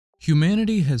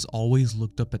Humanity has always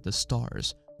looked up at the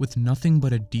stars with nothing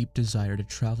but a deep desire to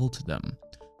travel to them.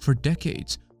 For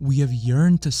decades, we have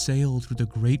yearned to sail through the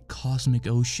great cosmic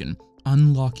ocean,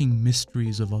 unlocking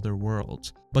mysteries of other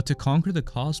worlds. But to conquer the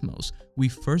cosmos, we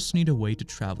first need a way to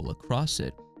travel across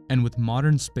it. And with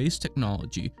modern space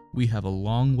technology, we have a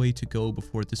long way to go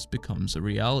before this becomes a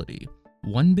reality.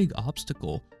 One big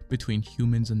obstacle between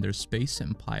humans and their space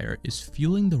empire is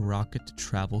fueling the rocket to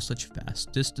travel such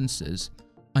vast distances.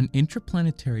 An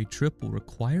interplanetary trip will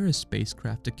require a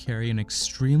spacecraft to carry an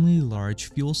extremely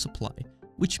large fuel supply,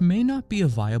 which may not be a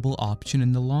viable option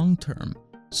in the long term.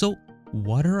 So,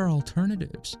 what are our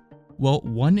alternatives? Well,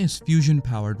 one is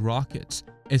fusion-powered rockets,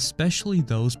 especially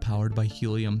those powered by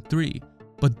Helium-3.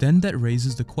 But then that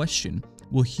raises the question,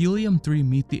 will Helium-3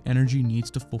 meet the energy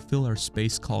needs to fulfill our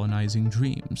space colonizing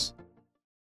dreams?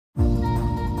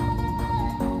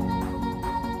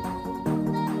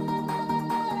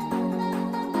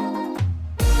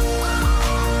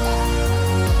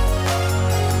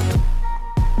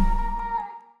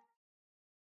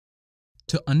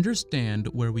 To understand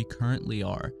where we currently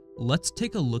are, let's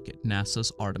take a look at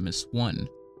NASA's Artemis 1.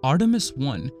 Artemis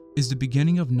 1 is the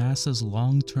beginning of NASA's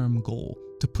long-term goal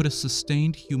to put a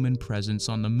sustained human presence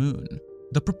on the moon.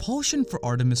 The propulsion for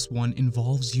Artemis 1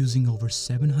 involves using over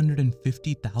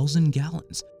 750,000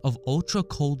 gallons of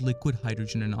ultra-cold liquid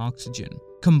hydrogen and oxygen.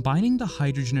 Combining the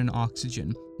hydrogen and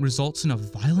oxygen results in a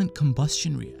violent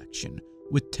combustion reaction,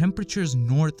 with temperatures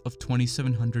north of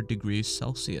 2700 degrees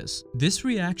Celsius. This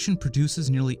reaction produces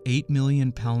nearly 8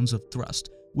 million pounds of thrust,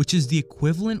 which is the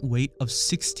equivalent weight of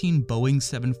 16 Boeing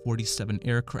 747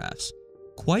 aircrafts.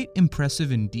 Quite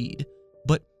impressive indeed,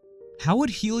 but how would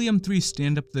Helium-3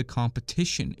 stand up to the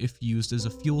competition if used as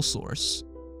a fuel source?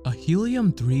 A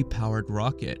Helium-3 powered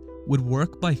rocket would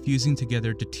work by fusing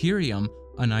together deuterium,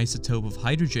 an isotope of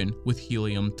hydrogen, with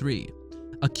Helium-3.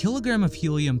 A kilogram of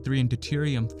Helium-3 and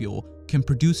deuterium fuel can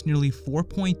produce nearly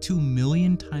 4.2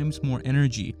 million times more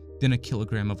energy than a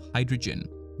kilogram of hydrogen.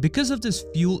 Because of this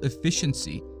fuel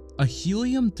efficiency, a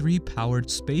Helium-3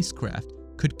 powered spacecraft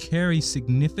could carry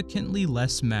significantly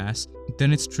less mass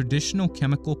than its traditional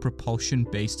chemical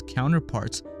propulsion-based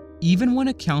counterparts, even when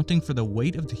accounting for the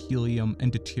weight of the helium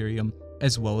and deuterium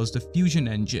as well as the fusion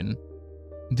engine.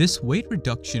 This weight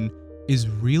reduction is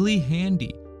really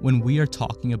handy when we are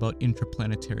talking about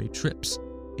interplanetary trips.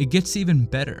 It gets even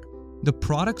better. The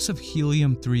products of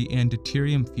Helium-3 and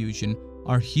deuterium fusion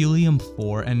are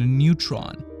helium-4 and a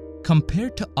neutron.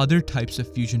 Compared to other types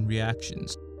of fusion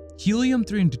reactions,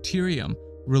 Helium-3 and deuterium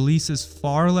releases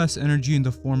far less energy in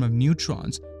the form of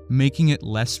neutrons, making it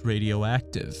less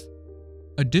radioactive.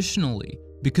 Additionally,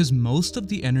 because most of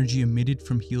the energy emitted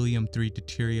from Helium-3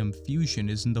 deuterium fusion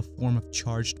is in the form of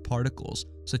charged particles,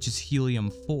 such as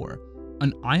helium-4,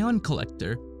 an ion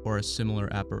collector, or a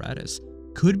similar apparatus,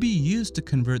 could be used to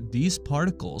convert these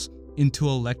particles into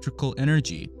electrical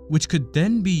energy, which could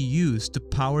then be used to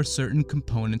power certain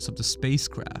components of the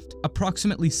spacecraft.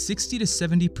 Approximately 60 to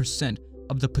 70%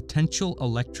 of the potential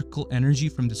electrical energy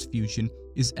from this fusion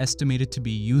is estimated to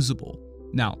be usable.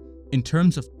 Now, in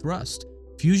terms of thrust,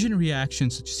 fusion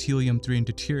reactions such as helium-3 and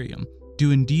deuterium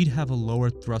do indeed have a lower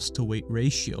thrust-to-weight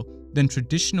ratio than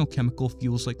traditional chemical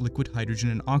fuels like liquid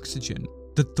hydrogen and oxygen.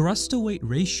 The thrust-to-weight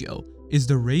ratio is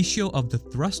the ratio of the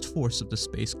thrust force of the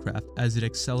spacecraft as it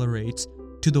accelerates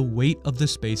to the weight of the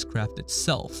spacecraft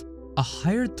itself. A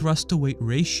higher thrust-to-weight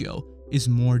ratio is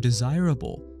more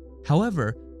desirable.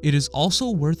 However, it is also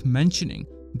worth mentioning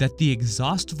that the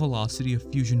exhaust velocity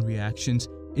of fusion reactions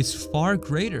is far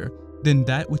greater than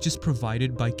that which is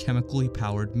provided by chemically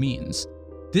powered means.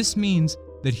 This means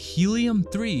that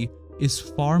Helium-3 is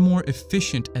far more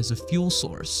efficient as a fuel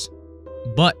source.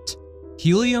 But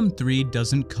Helium-3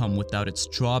 doesn't come without its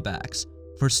drawbacks.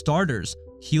 For starters,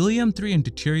 Helium-3 and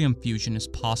deuterium fusion is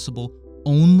possible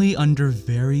only under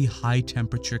very high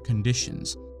temperature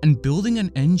conditions, and building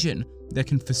an engine that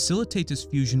can facilitate this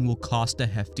fusion will cost a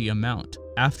hefty amount.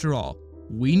 After all,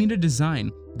 we need a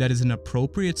design that is an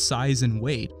appropriate size and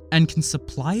weight and can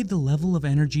supply the level of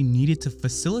energy needed to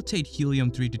facilitate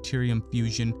Helium-3 deuterium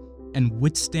fusion and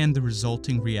withstand the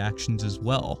resulting reactions as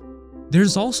well.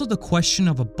 There's also the question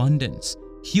of abundance.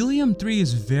 Helium-3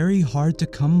 is very hard to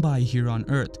come by here on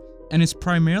Earth, and is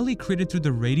primarily created through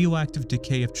the radioactive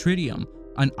decay of tritium,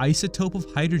 an isotope of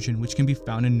hydrogen which can be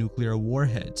found in nuclear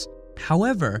warheads.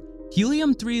 However,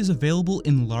 Helium-3 is available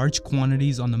in large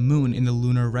quantities on the moon in the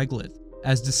lunar regolith,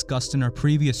 as discussed in our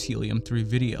previous Helium-3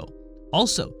 video.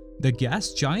 Also, the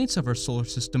gas giants of our solar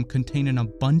system contain an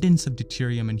abundance of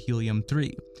deuterium and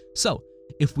helium-3. So,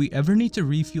 if we ever need to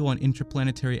refuel on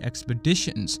interplanetary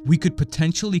expeditions, we could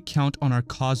potentially count on our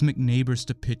cosmic neighbors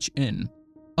to pitch in.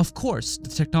 Of course, the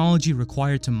technology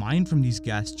required to mine from these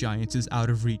gas giants is out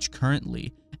of reach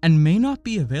currently, and may not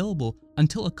be available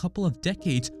until a couple of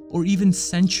decades or even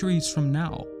centuries from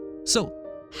now. So,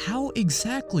 how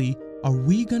exactly are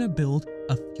we gonna build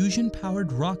a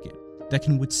fusion-powered rocket that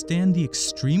can withstand the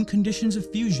extreme conditions of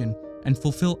fusion and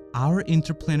fulfill our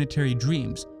interplanetary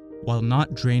dreams while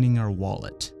not draining our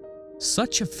wallet?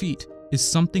 Such a feat is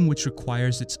something which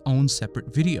requires its own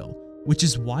separate video, which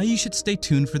is why you should stay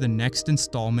tuned for the next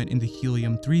installment in the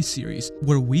Helium-3 series,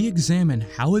 where we examine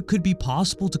how it could be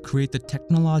possible to create the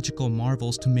technological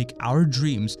marvels to make our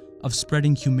dreams of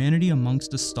spreading humanity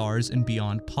amongst the stars and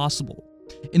beyond possible.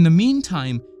 In the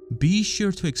meantime, be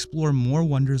sure to explore more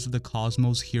wonders of the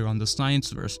cosmos here on the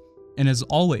ScienceVerse, and as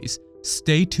always,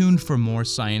 stay tuned for more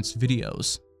science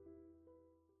videos.